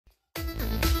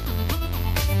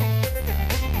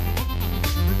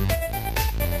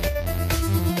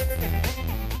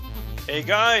Hey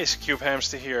guys,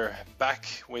 Cubehamster here, back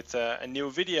with a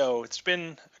new video. It's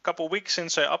been a couple weeks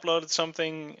since I uploaded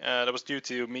something. That was due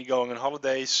to me going on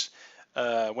holidays.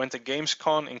 Went to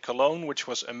Gamescom in Cologne, which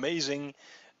was amazing.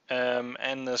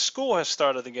 And school has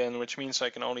started again, which means I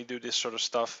can only do this sort of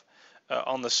stuff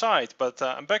on the side. But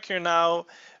I'm back here now,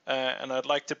 and I'd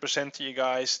like to present to you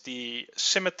guys the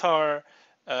Scimitar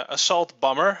assault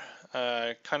bomber,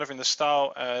 kind of in the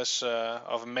style as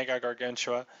of a Mega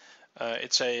Gargantua.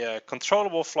 It's a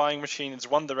controllable flying machine. It's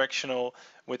one directional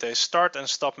with a start and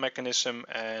stop mechanism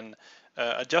and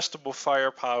adjustable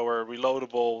firepower,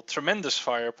 reloadable, tremendous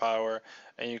firepower,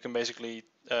 and you can basically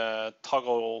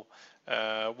toggle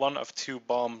one of two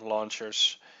bomb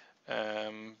launchers.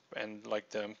 And like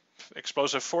the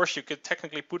explosive force you could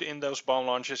technically put in those bomb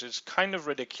launchers is kind of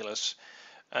ridiculous.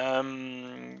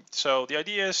 So the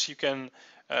idea is you can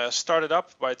start it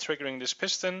up by triggering this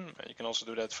piston. You can also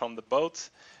do that from the boat.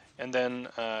 And then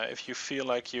if you feel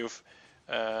like you've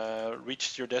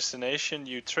reached your destination,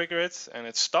 you trigger it and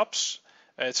it stops.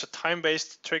 It's a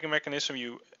time-based trigger mechanism.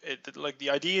 Like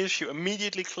the idea is you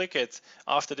immediately click it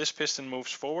after this piston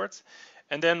moves forward.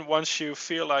 And then once you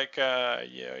feel like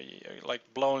like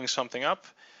blowing something up,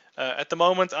 at the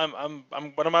moment what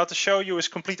I'm about to show you is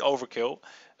complete overkill.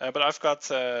 But I've got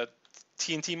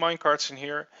TNT minecarts in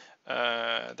here.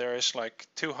 There is like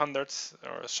 200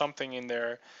 or something in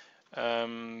there.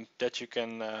 That you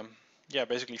can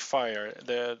basically fire.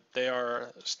 They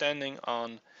are standing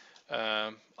on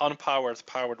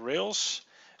powered rails,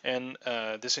 and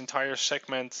this entire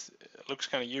segment looks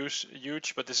kind of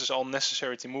huge, but this is all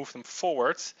necessary to move them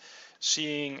forward,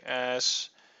 seeing as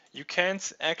you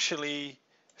can't actually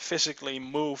physically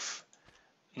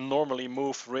normally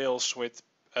move rails with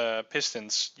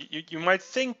pistons. You might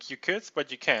think you could,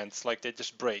 but you can't, like they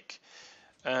just break.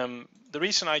 The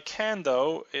reason I can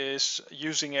though is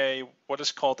using what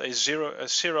is called a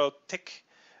zero tick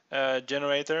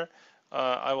generator.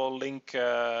 I will link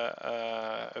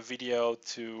a video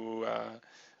to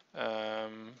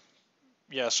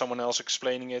someone else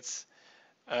explaining it.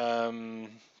 But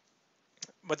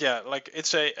yeah, like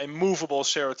it's a movable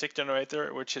zero tick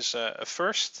generator, which is a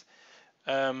first,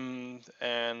 and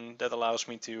that allows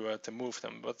me to move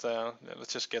them. But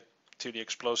let's just get to the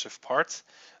explosive part.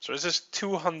 So this is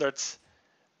 200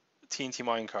 TNT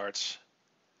minecarts.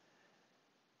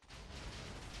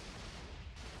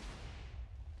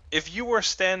 If you were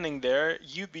standing there,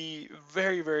 you'd be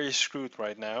very screwed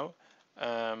right now.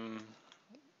 Let me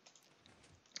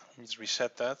just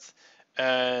reset that.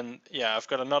 And yeah, I've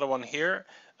got another one here.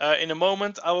 In a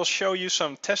moment, I will show you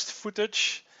some test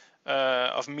footage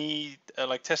of me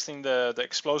like testing the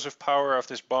explosive power of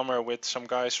this bomber with some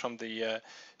guys from the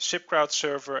ZipKrowd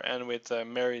server and with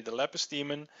Meri the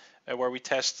Lapisdemon, where we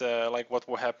test like what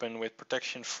will happen with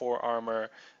protection for armor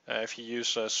if you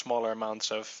use smaller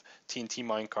amounts of TNT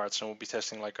minecarts, and we'll be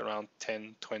testing like around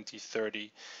 10, 20,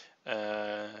 30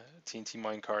 TNT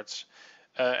minecarts.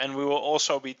 And we will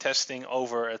also be testing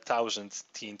over 1,000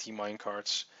 TNT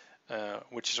minecarts,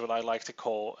 which is what I like to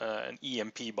call an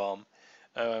EMP bomb.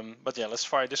 But yeah, let's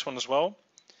fire this one as well.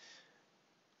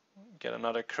 Get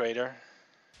another crater.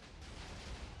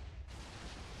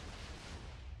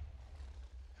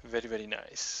 Very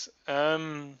nice.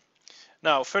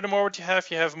 Now, furthermore, what you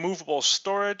have movable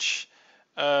storage.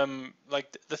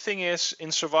 Like the thing is,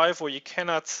 in survival, you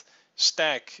cannot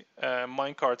stack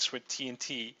minecarts with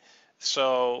TNT.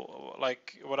 So,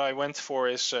 like what I went for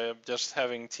is just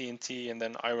having TNT and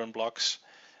then iron blocks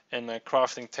and a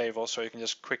crafting table, so you can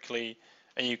just quickly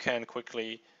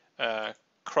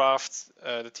craft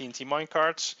the TNT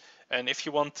minecarts. And if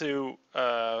you want to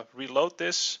reload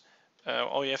this,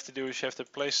 all you have to do is you have to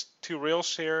place two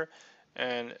rails here,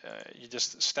 and you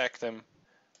just stack them,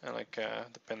 like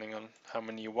depending on how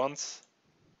many you want.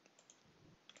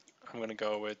 I'm gonna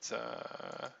go with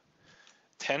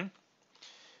 10,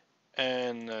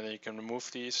 and then you can remove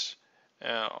these.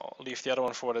 I'll leave the other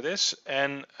one for what it is,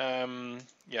 and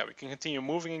yeah, we can continue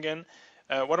moving again.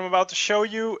 What I'm about to show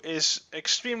you is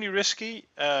extremely risky.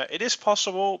 It is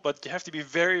possible, but you have to be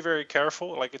very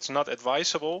careful. Like, it's not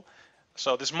advisable.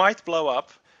 So this might blow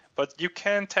up, but you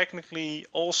can technically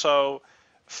also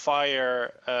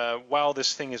fire while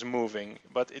this thing is moving.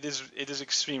 But it is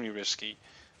extremely risky.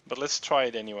 But let's try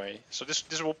it anyway. So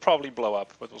this will probably blow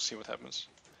up, but we'll see what happens.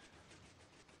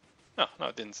 No,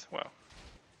 it didn't. Wow.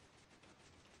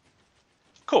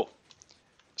 Cool.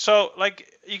 So like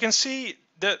you can see,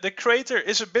 the crater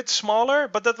is a bit smaller,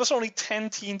 but that was only 10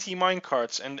 TNT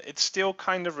minecarts, and it's still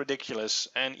kind of ridiculous.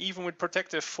 And even with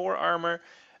protective 4 armor,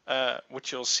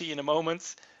 which you'll see in a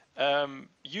moment,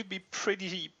 you'd be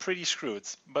pretty screwed.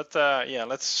 But yeah,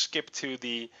 let's skip to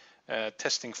the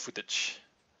testing footage.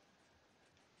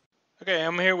 Okay,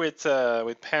 I'm here with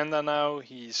Panda now.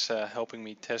 He's helping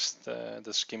me test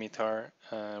the Scimitar.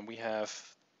 We have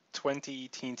 20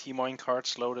 TNT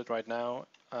minecarts loaded right now.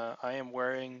 I am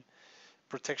wearing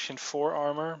protection 4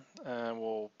 armor.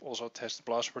 We'll also test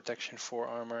blast protection 4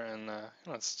 armor, and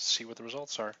let's see what the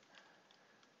results are.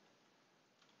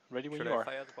 Ready when you are.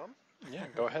 Fire the bomb? Yeah,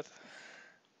 go ahead.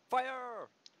 Fire!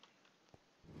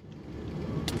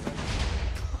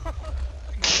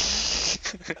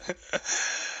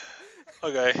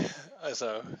 Okay,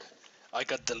 so I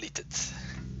got deleted.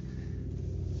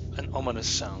 An ominous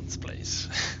sound plays.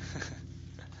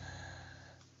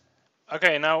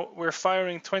 Okay, now we're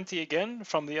firing 20 again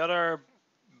from the other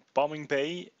bombing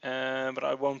bay, but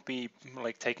I won't be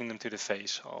like taking them to the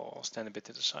face. I'll stand a bit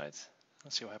to the side.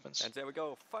 Let's see what happens. And there we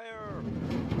go, fire!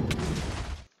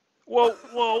 Whoa,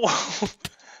 whoa, whoa!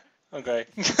 Okay.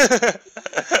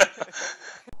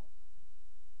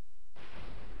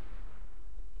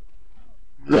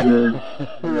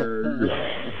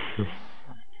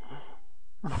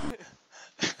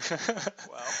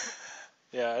 Wow.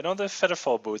 Yeah, I don't have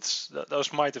featherfall boots.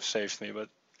 Those might have saved me, but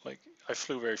like I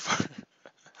flew very far.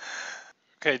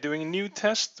 Okay, doing a new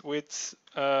test with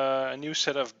a new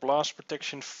set of blast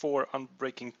protection 4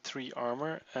 unbreaking 3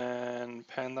 armor, and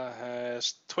Panda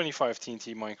has 25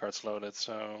 TNT minecarts loaded,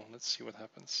 so let's see what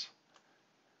happens.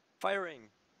 Firing!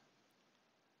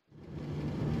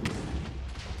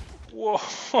 Whoa!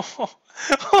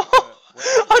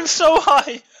 I'm so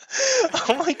high!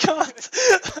 Oh my god!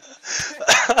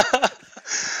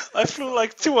 I flew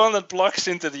like 200 blocks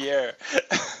into the air.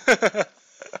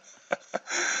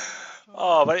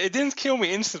 Oh, but it didn't kill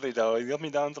me instantly though. It got me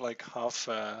down to like half,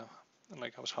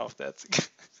 like I was half dead.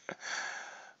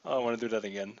 Oh, I want to do that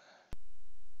again.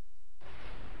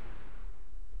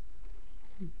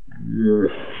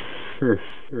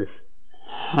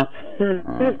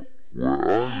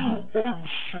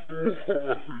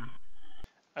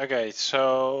 Okay,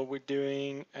 so we're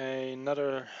doing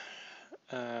another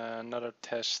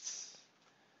test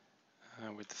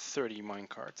with 30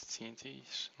 minecart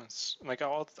TNTs. Let's like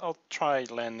I'll try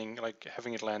landing, like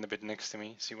having it land a bit next to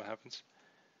me, see what happens.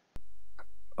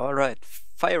 All right,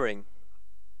 firing.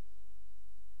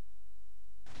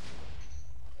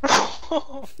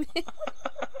 Oh,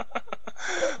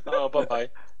 bye bye.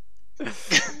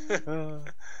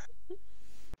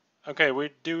 Okay, we're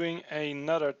doing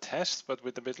another test, but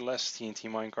with a bit less TNT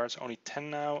minecarts. Only 10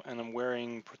 now, and I'm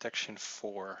wearing protection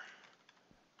 4.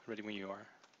 Ready when you are.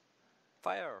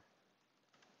 Fire!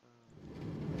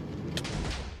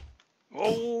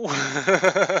 Whoa!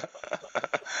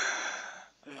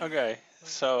 Okay,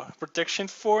 so protection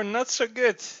 4 not so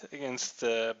good against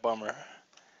the bomber.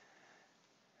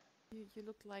 You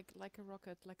look like a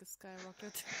rocket, like a sky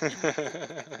rocket.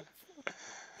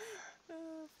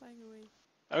 Flying away.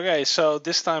 Okay, so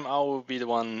this time I will be the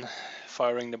one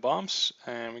firing the bombs,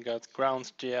 and we got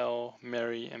Ground, GL,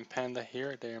 Meri, and Panda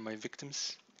here. They are my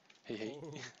victims. Hey, hey.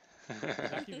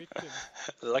 Lucky victims.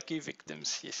 Lucky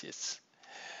victims, yes, yes.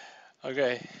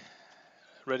 Okay,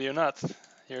 ready or not?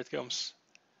 Here it comes.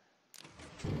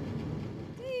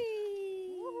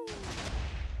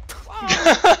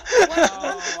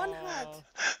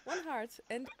 One heart,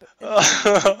 and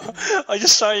I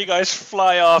just saw you guys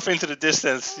fly off into the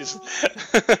distance.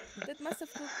 that must have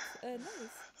looked nice.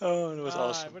 Oh, that was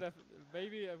awesome.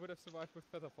 Maybe I would have survived with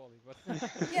feather falling, but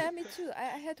Yeah, me too.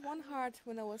 I had one heart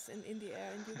when I was in the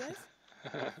air, and you guys?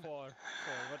 four.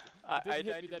 I Didn't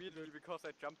hit died me that immediately good. because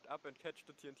I jumped up and catched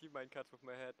the TNT minecarts with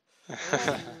my head.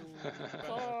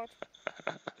 God.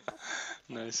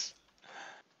 Nice.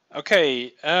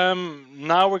 Okay,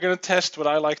 now we're gonna test what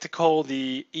I like to call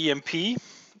the EMP. We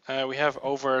have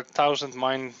over 1,000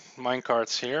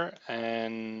 minecarts here,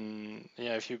 and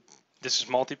yeah, this is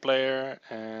multiplayer,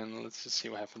 and let's just see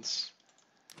what happens.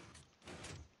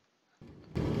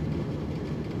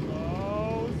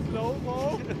 Oh,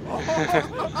 slow-mo!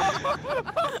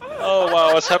 Oh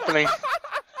wow, what's happening?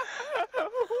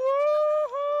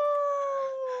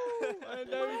 And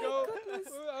there we go.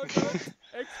 Oh, God.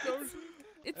 Explosion.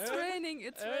 It's raining,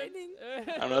 it's raining.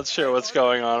 I'm not sure what's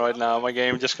going on right now. My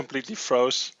game just completely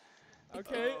froze.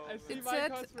 Okay, I see It my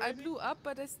said cards I raining. blew up,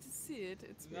 but I still see it.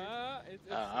 It's weird.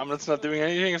 Nah, That's not doing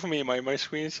anything for me. My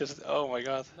screen is just, oh my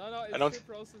god. No, it's I don't. still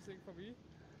processing for me.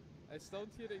 I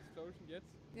don't hear the explosion yet.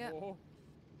 Yeah. Whoa.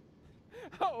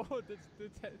 Oh, the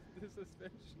suspension.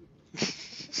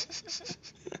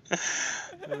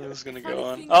 What's gonna Funny go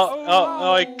on? thing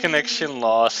Oh, is- connection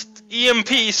lost.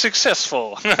 EMP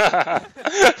successful. But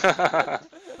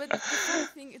the funny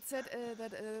thing, it said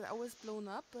that I was blown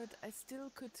up, but I still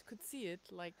could see it.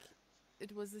 Like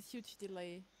it was a huge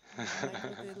delay. Like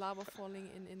with the lava falling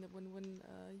in the when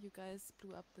you guys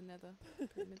blew up the nether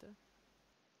perimeter.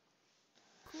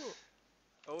 Cool.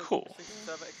 Oh, Cool. I think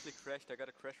the server actually crashed. I got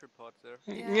a crash report there.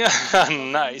 Yeah,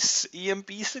 nice.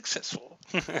 EMP successful.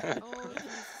 Oh,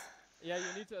 jeez. Yeah, you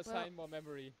need to assign more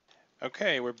memory.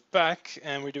 Okay, we're back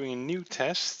and we're doing a new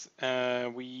test.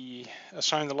 We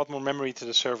assigned a lot more memory to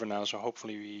the server now, so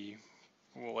hopefully we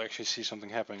will actually see something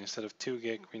happen. Instead of 2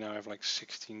 gig, we now have like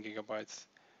 16 gigabytes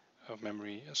of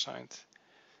memory assigned.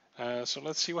 So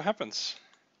let's see what happens.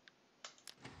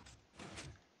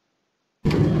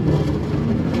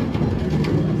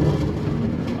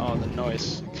 Oh, the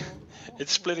noise.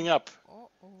 It's splitting up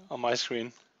on my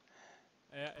screen.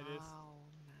 Yeah, it is. Wow,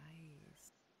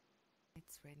 nice.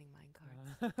 It's raining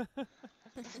minecarts.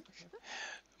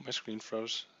 My screen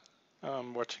froze.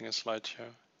 I'm watching a slideshow.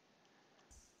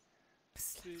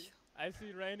 I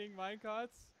see raining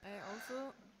minecarts. I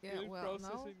also, yeah, Still well,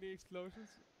 processing now. the explosions.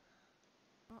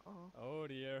 Uh-oh. Oh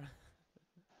dear.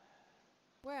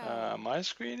 Well, My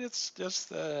screen, it's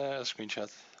just a screenshot.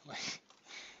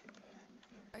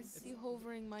 I see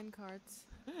hovering minecarts.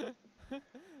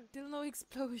 Still no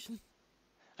explosion.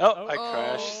 Oh, I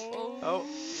crashed. Oh,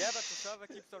 yeah, but the server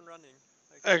keeps on running.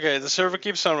 Okay, the server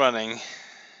keeps on running.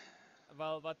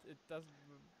 Well, but it doesn't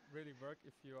really work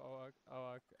if you are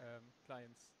our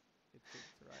clients. It thinks,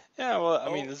 right? Yeah, well, I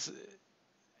Oh. mean, it's,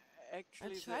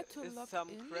 Actually, tried there to is log some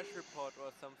in. crash report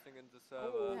or something in the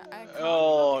server. Yeah, I can't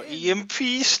oh, log in.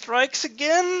 EMP strikes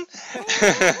again.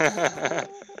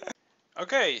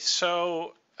 Okay,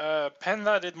 so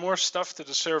Panda did more stuff to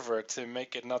the server to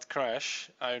make it not crash.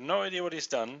 I have no idea what he's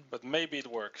done, but maybe it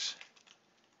works.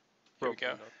 Here we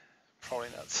go. Probably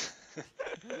not.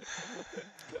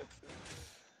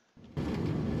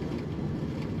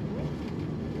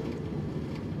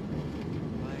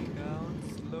 Flying down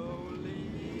slowly.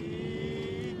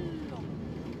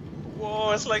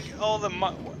 Whoa, it's like all the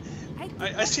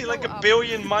I see like a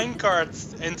billion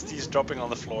minecart entities dropping on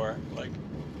the floor. Like,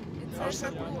 It says I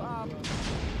blew up.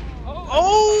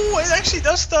 oh, it actually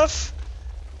does stuff.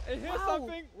 I hear Wow.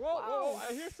 something. Whoa, whoa, Wow.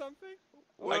 I hear something.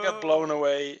 I got blown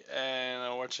away and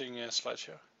I'm watching a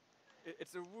slideshow.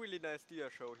 It's a really nice dia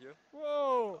show here.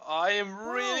 Whoa. I am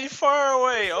really far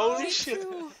away. Holy Me shit.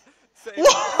 too. Same.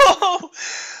 Whoa!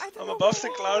 I don't I'm know above why.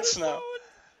 the clouds now.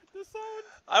 The sound.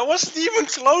 I wasn't even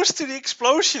close to the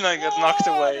explosion. I got knocked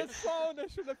away. The sound. I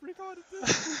should have recorded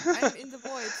this. I'm in the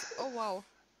void. Oh wow.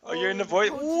 Oh, you're in the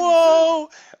void. Oh, Jesus. Whoa!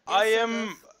 I Yes,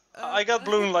 am. I got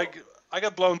blown like. I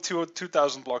got blown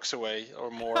 2,000 blocks away or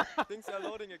more. Things are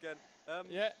loading again.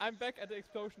 Yeah, I'm back at the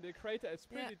explosion. The crater is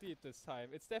pretty deep this time.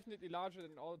 It's definitely larger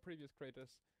than all previous craters.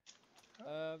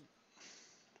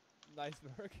 Nice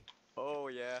work. Oh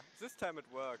yeah, this time it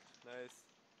worked. Nice.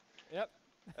 Yep.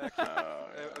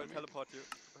 I'll teleport you.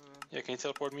 Yeah, can you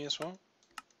teleport me as well?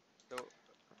 So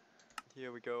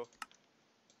here we go.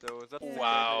 So that's the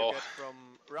Wow. data you get from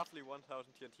roughly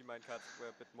 1,000 TNT minecarts, were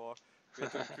a bit more. We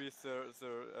had to increase the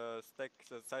stack,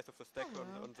 the size of the stack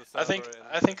on the server.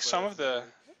 I think as some well of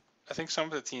as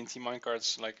the TNT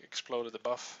minecarts like exploded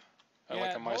above,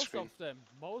 like on my screen.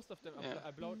 Most of them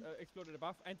exploded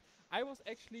above, and I was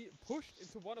actually pushed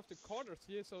into one of the corners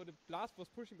here, so the blast was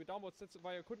pushing me downwards. That's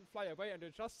why I couldn't fly away, and I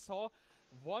just saw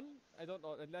one, I don't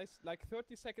know, at least like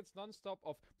 30 seconds non-stop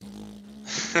of.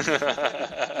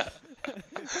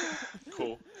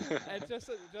 Cool. And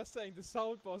just saying, the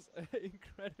sound was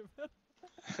incredible.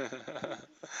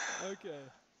 Okay.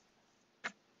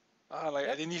 Like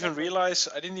I didn't even realize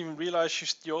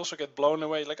you also get blown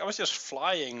away. Like I was just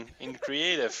flying in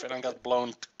creative and I got blown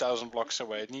 2,000 blocks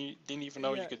away. Didn't even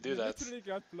know you could do that. Literally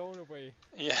got blown away.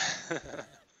 Yeah. Yeah,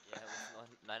 it was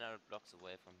 900 blocks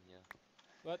away from here.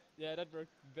 But yeah, that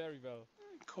worked very well.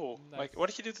 Cool. Nice. Like, what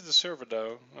did you do to the server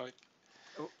though? Like,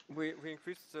 we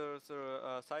increased the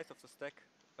size of the stack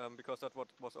because that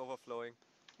was overflowing.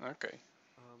 okay.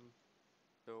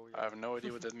 So I yeah. have no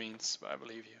idea what that means, but I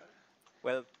believe you.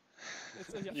 Well,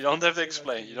 You don't have to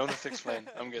explain. You don't have to explain.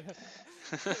 I'm good.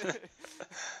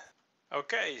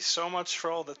 Okay, so much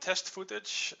for all the test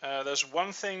footage. There's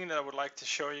one thing that I would like to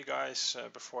show you guys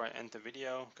before I end the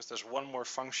video, because there's one more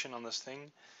function on this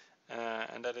thing,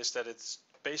 and that is that it's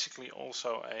basically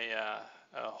also a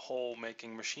hole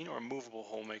making machine, or a movable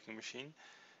hole making machine.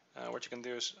 What you can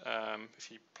do is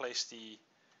if you place the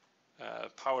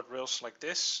powered rails like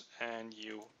this and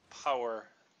you power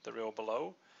the rail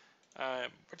below,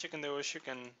 what you can do is you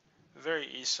can very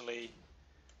easily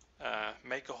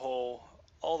make a hole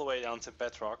all the way down to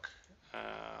bedrock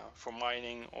for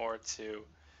mining or to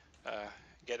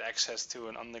get access to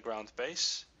an underground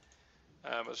base.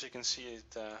 But as you can see,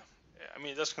 I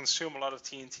mean, it does consume a lot of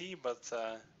TNT, but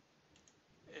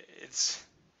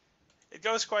it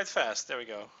goes quite fast. There we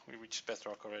go. We reached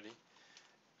bedrock already.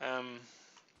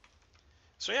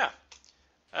 So yeah.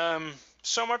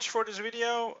 So much for this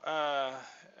video.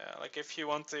 Like if you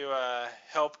want to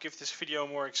help give this video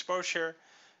more exposure,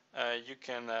 you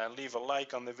can leave a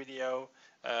like on the video.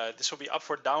 This will be up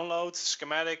for download,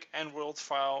 schematic and world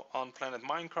file on Planet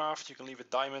Minecraft. You can leave a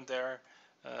diamond there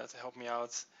to help me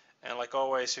out. And like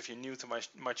always, if you're new to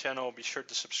my channel, be sure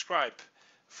to subscribe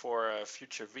for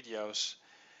future videos.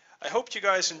 I hope you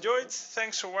guys enjoyed.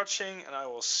 Thanks for watching, and I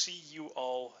will see you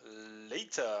all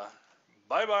later.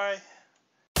 Bye bye.